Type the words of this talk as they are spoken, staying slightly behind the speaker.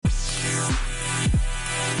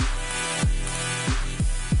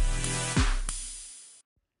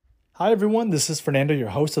Hi, everyone. This is Fernando, your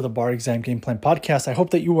host of the Bar Exam Game Plan Podcast. I hope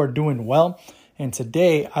that you are doing well. And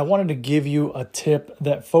today I wanted to give you a tip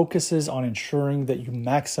that focuses on ensuring that you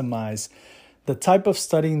maximize the type of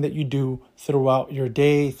studying that you do throughout your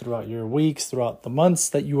day, throughout your weeks, throughout the months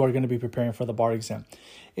that you are going to be preparing for the bar exam.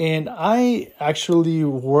 And I actually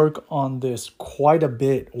work on this quite a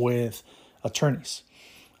bit with attorneys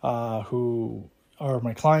who are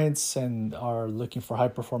my clients and are looking for high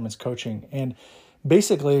performance coaching. And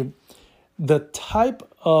basically, the type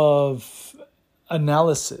of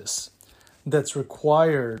analysis that's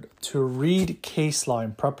required to read case law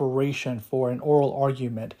in preparation for an oral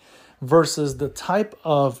argument versus the type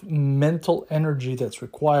of mental energy that's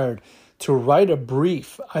required to write a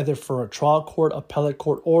brief, either for a trial court, appellate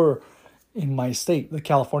court, or in my state, the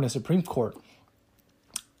California Supreme Court,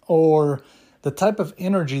 or the type of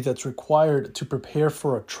energy that's required to prepare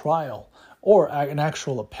for a trial or an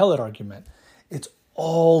actual appellate argument, it's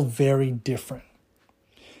all very different.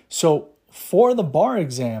 So for the bar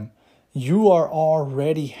exam, you are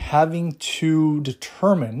already having to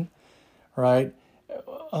determine, right?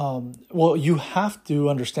 You have to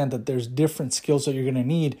understand that there's different skills that you're going to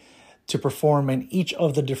need to perform in each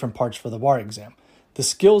of the different parts for the bar exam. The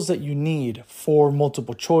skills that you need for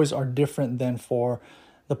multiple choice are different than for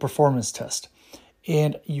the performance test.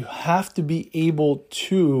 And you have to be able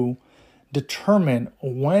to determine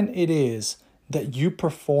when it is that you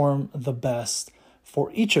perform the best for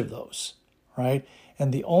each of those, right?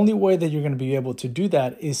 And the only way that you're going to be able to do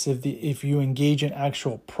that is if you engage in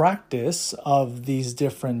actual practice of these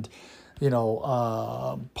different,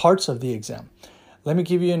 parts of the exam. Let me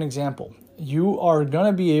give you an example. You are going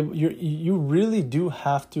to be able, you really do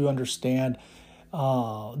have to understand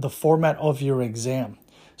the format of your exam.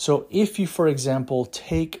 So if you, for example,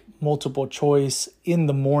 take multiple choice in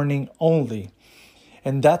the morning only,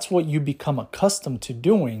 and that's what you become accustomed to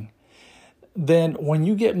doing, then when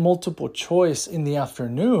you get multiple choice in the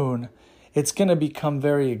afternoon, it's going to become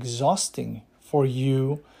very exhausting for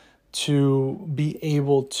you to be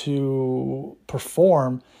able to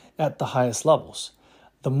perform at the highest levels.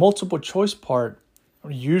 The multiple choice part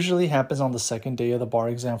usually happens on the second day of the bar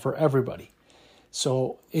exam for everybody.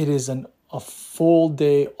 So it is a full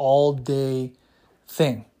day, all day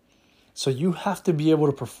thing. So you have to be able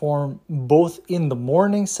to perform both in the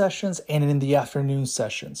morning sessions and in the afternoon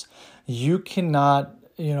sessions. You cannot,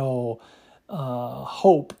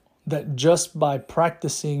 hope that just by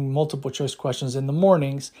practicing multiple choice questions in the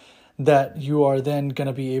mornings that you are then going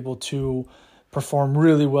to be able to perform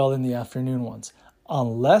really well in the afternoon ones.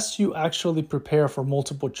 Unless you actually prepare for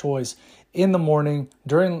multiple choice in the morning,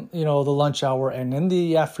 during, the lunch hour, and in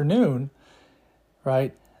the afternoon,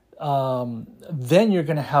 right? Then you're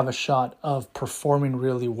going to have a shot of performing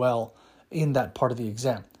really well in that part of the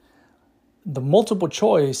exam. The multiple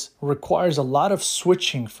choice requires a lot of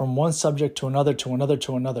switching from one subject to another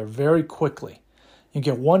very quickly. You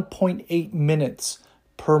get 1.8 minutes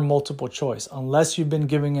per multiple choice. Unless you've been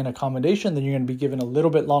giving an accommodation, then you're going to be given a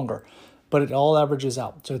little bit longer, but it all averages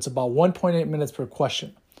out. So it's about 1.8 minutes per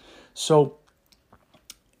question. So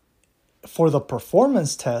for the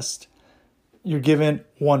performance test, you're given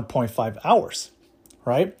 1.5 hours,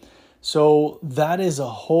 right? So that is a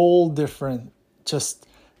whole different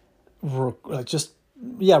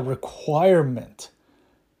requirement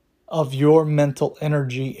of your mental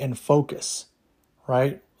energy and focus,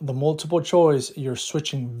 right? The multiple choice, you're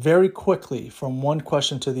switching very quickly from one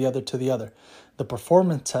question to the other. The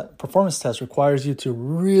performance test requires you to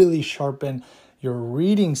really sharpen your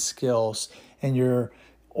reading skills and your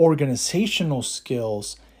organizational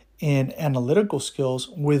skills and analytical skills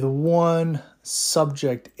with one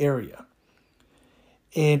subject area.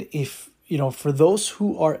 And if, for those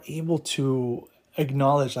who are able to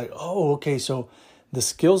acknowledge so the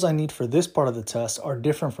skills I need for this part of the test are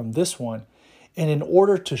different from this one. And in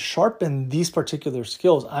order to sharpen these particular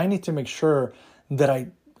skills, I need to make sure that I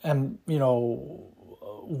am,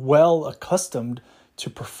 well accustomed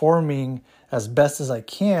to performing as best as I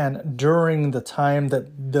can during the time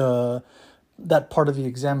that that part of the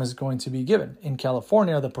exam is going to be given. In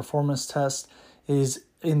California, the performance test is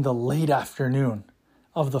in the late afternoon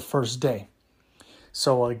of the first day.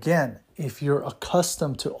 So again, if you're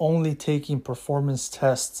accustomed to only taking performance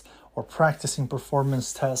tests or practicing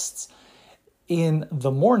performance tests in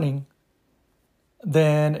the morning,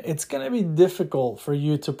 then it's going to be difficult for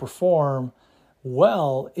you to perform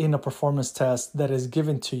well in a performance test that is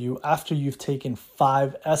given to you after you've taken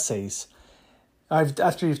 5 essays.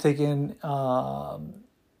 After you've taken 5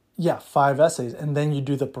 essays, and then you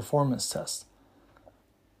do the performance test.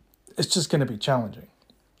 It's just going to be challenging,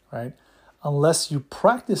 right? unless you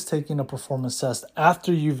practice taking a performance test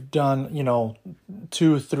after you've done,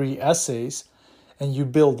 2-3 essays and you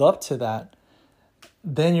build up to that,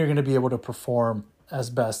 then you're going to be able to perform as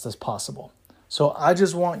best as possible. So I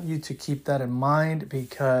just want you to keep that in mind,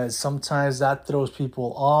 because sometimes that throws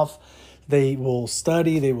people off. They will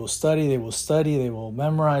study, they will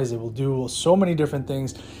memorize, they will do so many different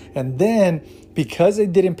things. And then because they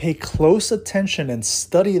didn't pay close attention and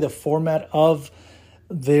study the format of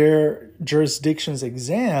their jurisdiction's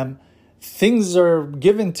exam, things are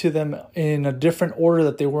given to them in a different order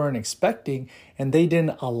that they weren't expecting, and they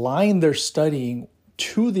didn't align their studying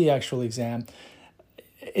to the actual exam.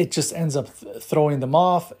 It just ends up throwing them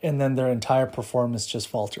off, and then their entire performance just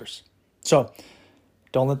falters. So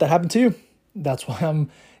don't let that happen to you. That's why I'm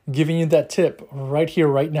giving you that tip right here,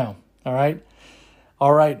 right now. All right.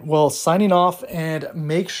 All right. Well, signing off, and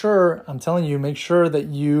make sure that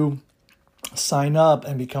you sign up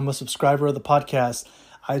and become a subscriber of the podcast.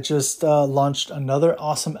 I just launched another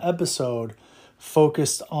awesome episode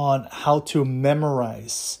focused on how to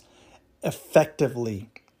memorize effectively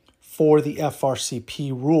for the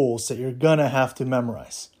FRCP rules that you're going to have to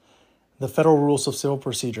memorize. The Federal Rules of Civil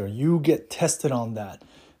Procedure. You get tested on that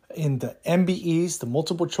in the MBEs, the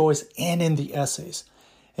multiple choice, and in the essays.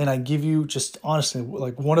 And I give you just honestly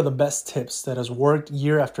like one of the best tips that has worked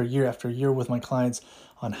year after year after year with my clients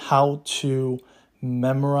on how to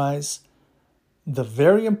memorize the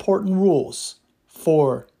very important rules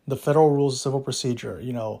for the Federal Rules of Civil Procedure.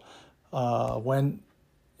 How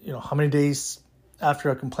many days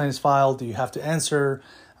after a complaint is filed do you have to answer,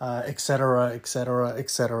 et cetera, et cetera,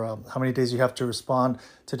 et cetera. How many days you have to respond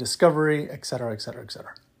to discovery, et cetera, et cetera, et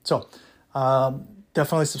cetera. So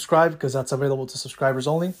definitely subscribe, because that's available to subscribers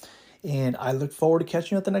only. And I look forward to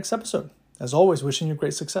catching you at the next episode. As always, wishing you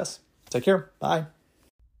great success. Take care. Bye.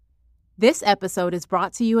 This episode is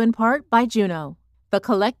brought to you in part by Juno, the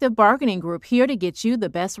collective bargaining group here to get you the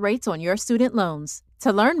best rates on your student loans.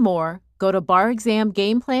 To learn more, go to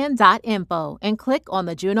barexamgameplan.info and click on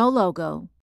the Juno logo.